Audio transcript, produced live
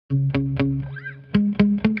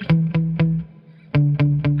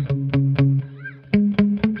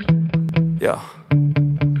Yeah.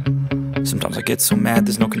 Sometimes I get so mad,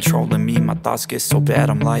 there's no controlling me. My thoughts get so bad,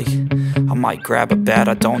 I'm like, I might grab a bat,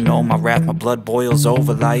 I don't know. My wrath, my blood boils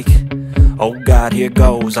over like, oh God, here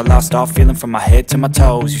goes. I lost all feeling from my head to my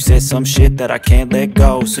toes. You said some shit that I can't let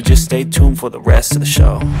go, so just stay tuned for the rest of the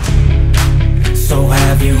show. So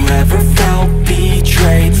have you ever felt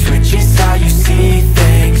betrayed? Switches how you see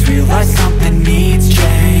things, realize something needs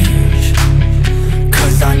change.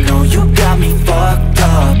 Cause I know you got me fucked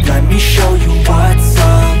up, let me show you what's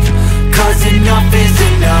up. Cause enough is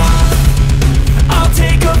enough. I'll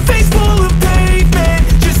take a face full of pavement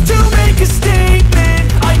just to make a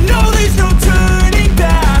statement. I know there's no turning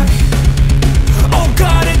back. Oh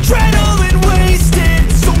God, adrenaline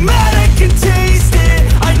wasted, so mad I can taste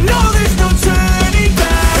it. I know there's no turning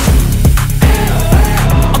back.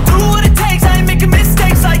 I'll do what it takes, I ain't making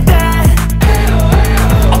mistakes like that.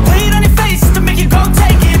 I'll play it on your face to make you go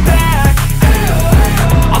take it back.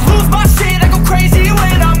 I'll lose my shit, I go crazy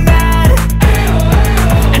when I'm mad.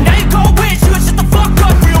 And now you go wish you would shut the fuck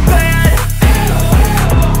up real bad.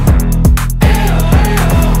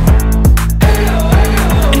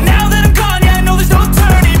 And now that I'm gone, yeah, I know there's no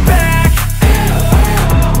turning back.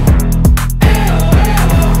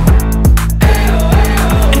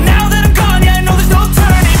 And now that I'm gone, yeah, I know there's no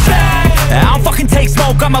turning back. I don't fucking take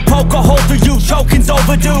smoke, I'ma poke a hole through you, choking's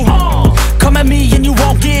overdue. Come at me and you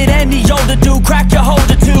won't get any older, dude. Crack your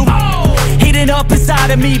holder too. Heating up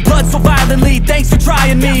inside of me, blood so violently. Thanks for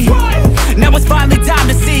trying me. Now it's finally time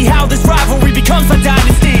to see how this rivalry becomes my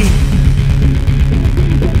dynasty.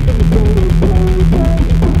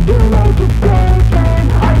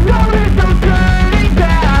 I know there's no turning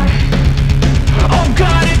back. Oh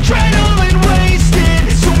God, adrenaline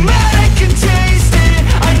wasted, so mad I can taste it.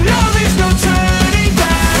 I know there's no turning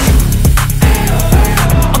back.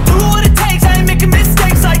 I'll do what it takes, I ain't making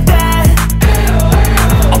mistakes like that.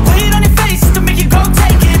 I'll play it on your face to make you go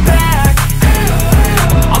take it back.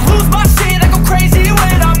 I'll lose my shit, I go crazy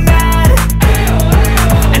when I'm mad.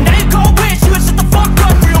 And now you go wish you would shut the fuck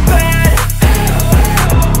up real bad.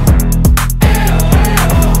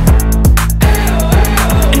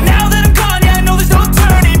 And now that I'm gone, yeah, I know there's no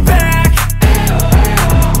turning back.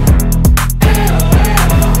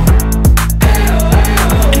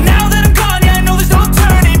 And now that I'm gone, yeah, I know there's no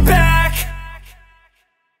turning back.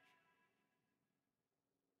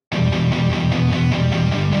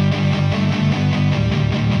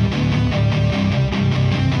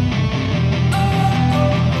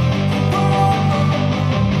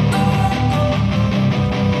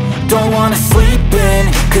 Don't wanna sleep in,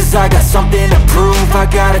 cause I got something to prove. I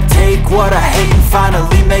gotta take what I hate and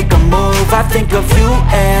finally make a move. I think of you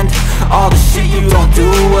and all the shit you don't do.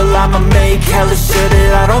 Well, I'ma make hella sure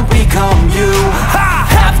that I don't become you. I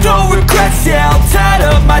have no regrets, yeah, I'll tie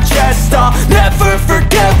up my chest. I'll never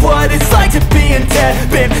forget what it's like to be in debt.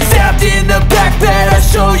 Been stabbed in the back bed, I'll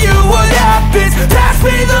show you what happens. Pass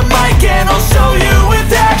me the mic and I'll show you with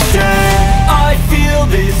action. I feel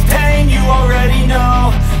this pain, you already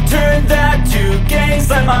know. Turn that to gains,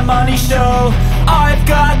 let my money show. I've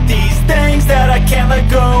got these things that I can't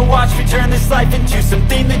let go. Watch me turn this life into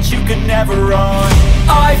something that you could never own.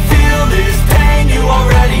 I feel this pain, you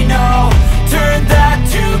already know. Turn that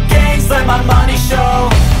to gains, let my money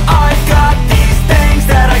show. I've got these things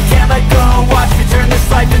that I can't let go. Watch me turn this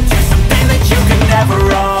life into something that you could never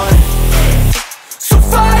own. So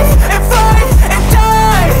fight and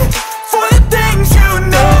die for the things you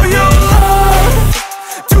know you love.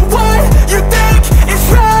 Do what you think is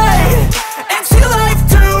right, and see life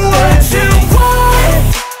do what you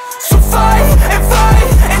want. So fight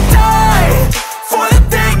and die for the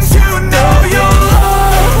things you know you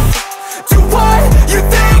love. Do what you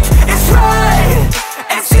think is right,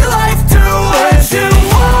 and see life do what you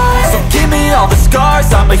want. So give me all the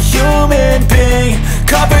scars, I'm a human being.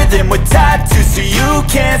 Cover them with tattoos so you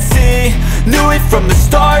can't see. Knew it from the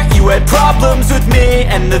start, you had problems with me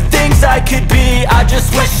and the things I could be, I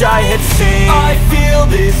just wish I had seen. I feel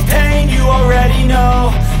this pain, you already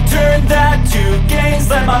know. Turn that to gains,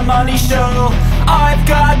 let my money show. I've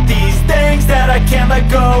got these things that I can't let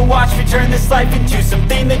go. Watch me turn this life into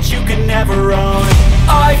something that you can never own.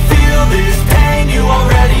 I feel this pain, you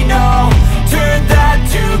already know. Turn that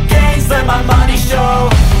to gains, let my money show.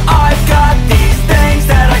 I've got these things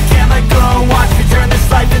that I can't let go. Watch me turn this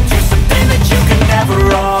life into something that you can never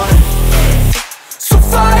own. So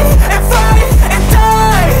fight and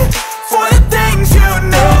die for the things you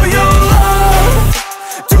know you love.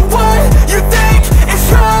 Do what you think is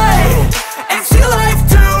right, and see life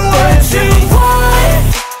do what you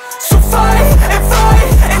want. So fight and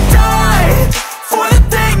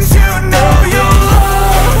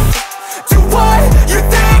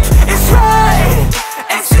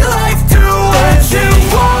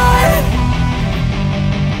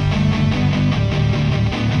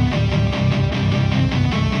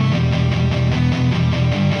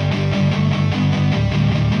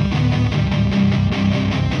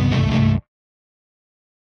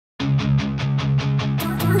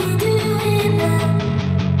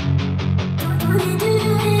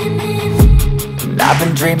I've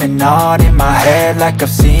been dreaming on in my head like I've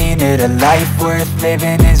seen it. A life worth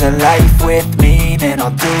living is a life with meaning.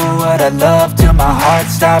 I'll do what I love till my heart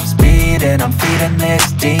stops beating. I'm feeding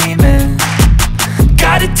this demon.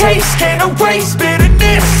 Got a taste, can't erase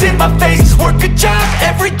bitterness in my face. Work a job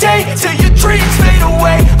every day till your dreams fade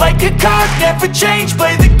away. Like a card, never change,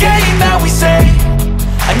 play the game that we say.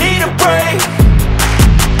 I need a break.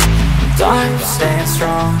 I'm staying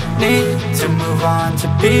strong, need to move on to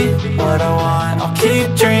be what I want. I'll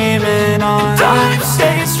keep dreaming on. I'm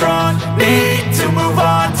staying strong, need to move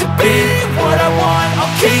on to be what I want.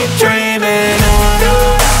 I'll keep dreaming on.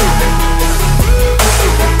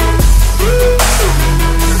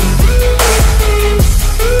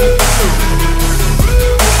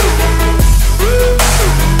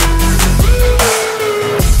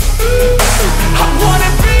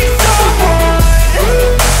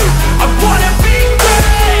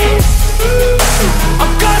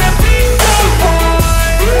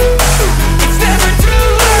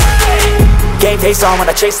 Face on when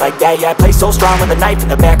I chase like that. Yeah, I play so strong with a knife in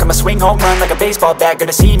the back. I'ma swing home run like a baseball bat.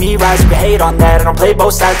 Gonna see me rise, you can hate on that. I don't play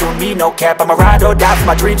both sides, doing me no cap. I'ma ride or die for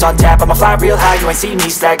my dreams on tap. I'ma fly real high, you ain't see me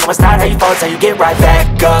slack. No, it's not how you fall, it's how you get right back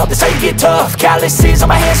up. That's how you get tough. Calluses on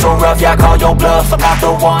my hands so rough, yeah, I call your bluff. I'm not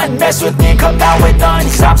the one, mess with me and come out with none.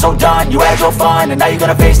 Cause I'm so done, you had your fun. And now you're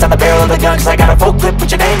gonna face down the barrel of the gun. Cause I got a full clip with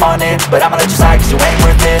your name on it. But I'ma let you slide cause you ain't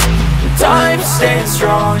worth it. I'm staying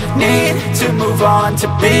strong, need to move on to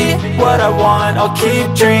be what I want. I'll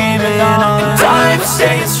keep dreaming on. I'm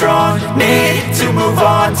staying strong, need to move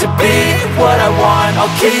on to be what I want.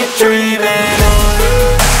 I'll keep dreaming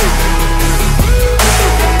on.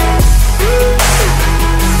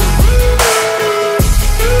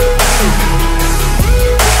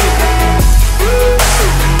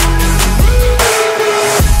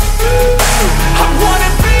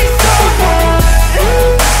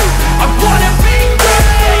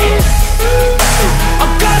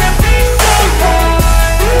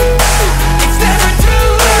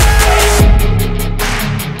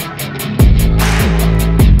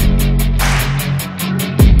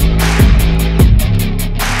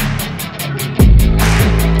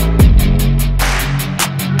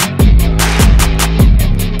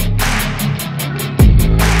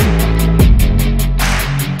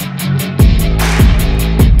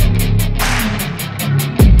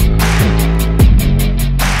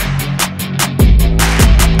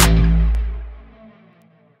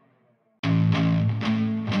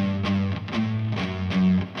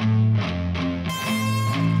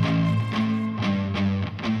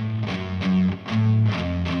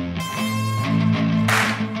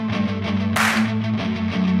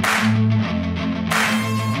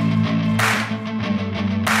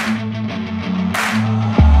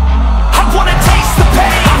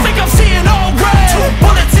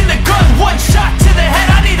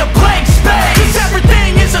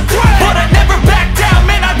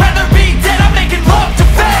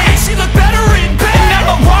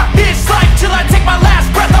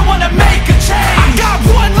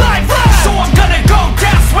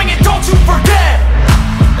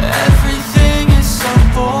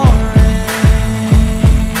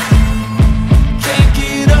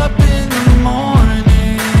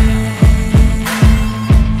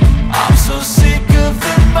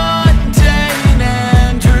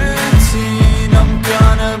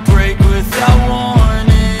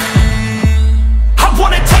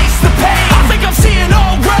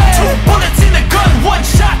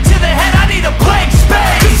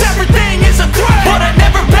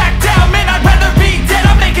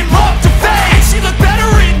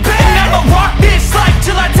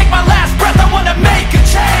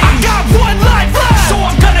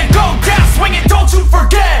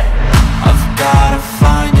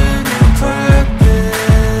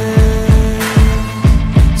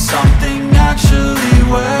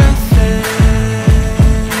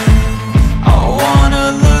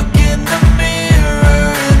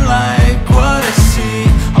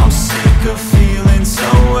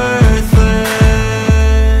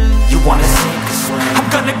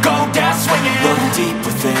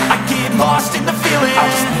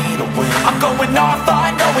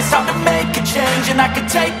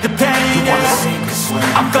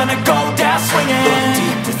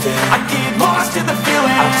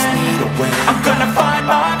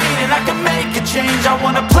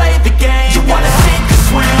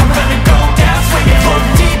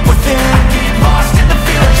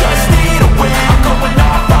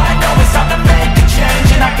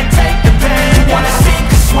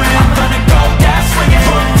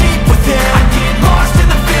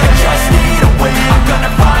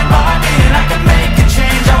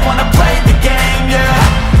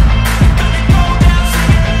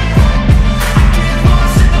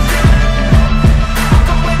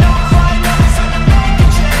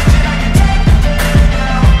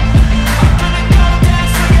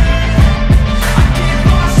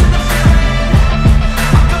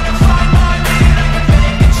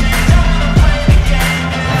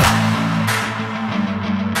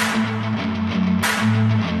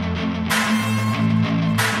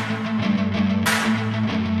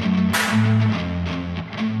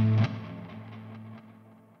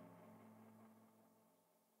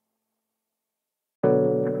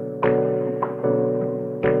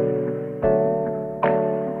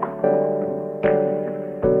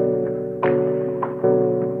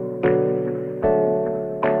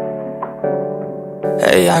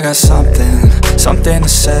 Hey, I got something to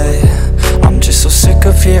say. I'm just so sick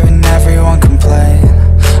of hearing everyone complain.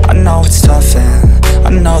 I know it's tough and I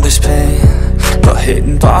know there's pain, but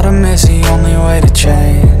hitting bottom is the only way to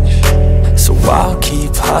change. So I'll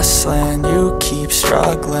keep hustling, you keep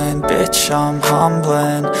struggling. Bitch, I'm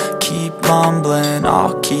humbling, keep mumbling.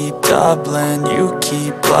 I'll keep doubling, you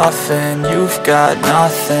keep bluffing. You've got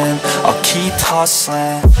nothing, I'll keep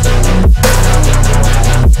hustling.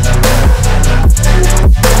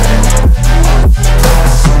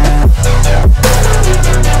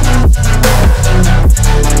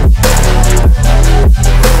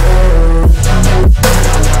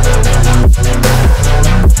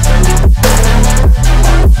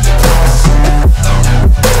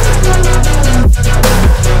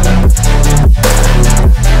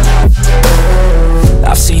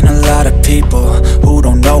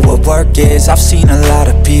 I've seen a lot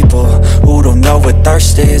of people who don't know what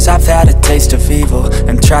thirst is. I've had a taste of evil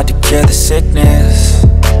and tried to cure the sickness,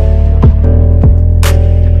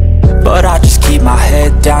 but I just keep my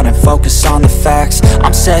head down and focus on the facts.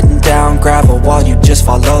 I'm setting down gravel while you just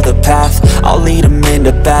follow the path. I'll lead them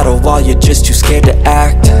into battle while you're just too scared to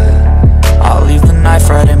act. I'll leave the knife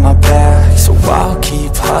right in my back. So I'll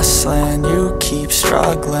keep hustling, you keep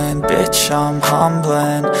struggling. Bitch, I'm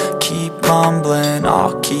humbling, keep mumbling.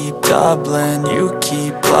 I'll keep doubling, you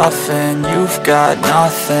keep bluffing. You've got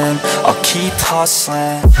nothing, I'll keep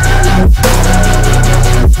hustling.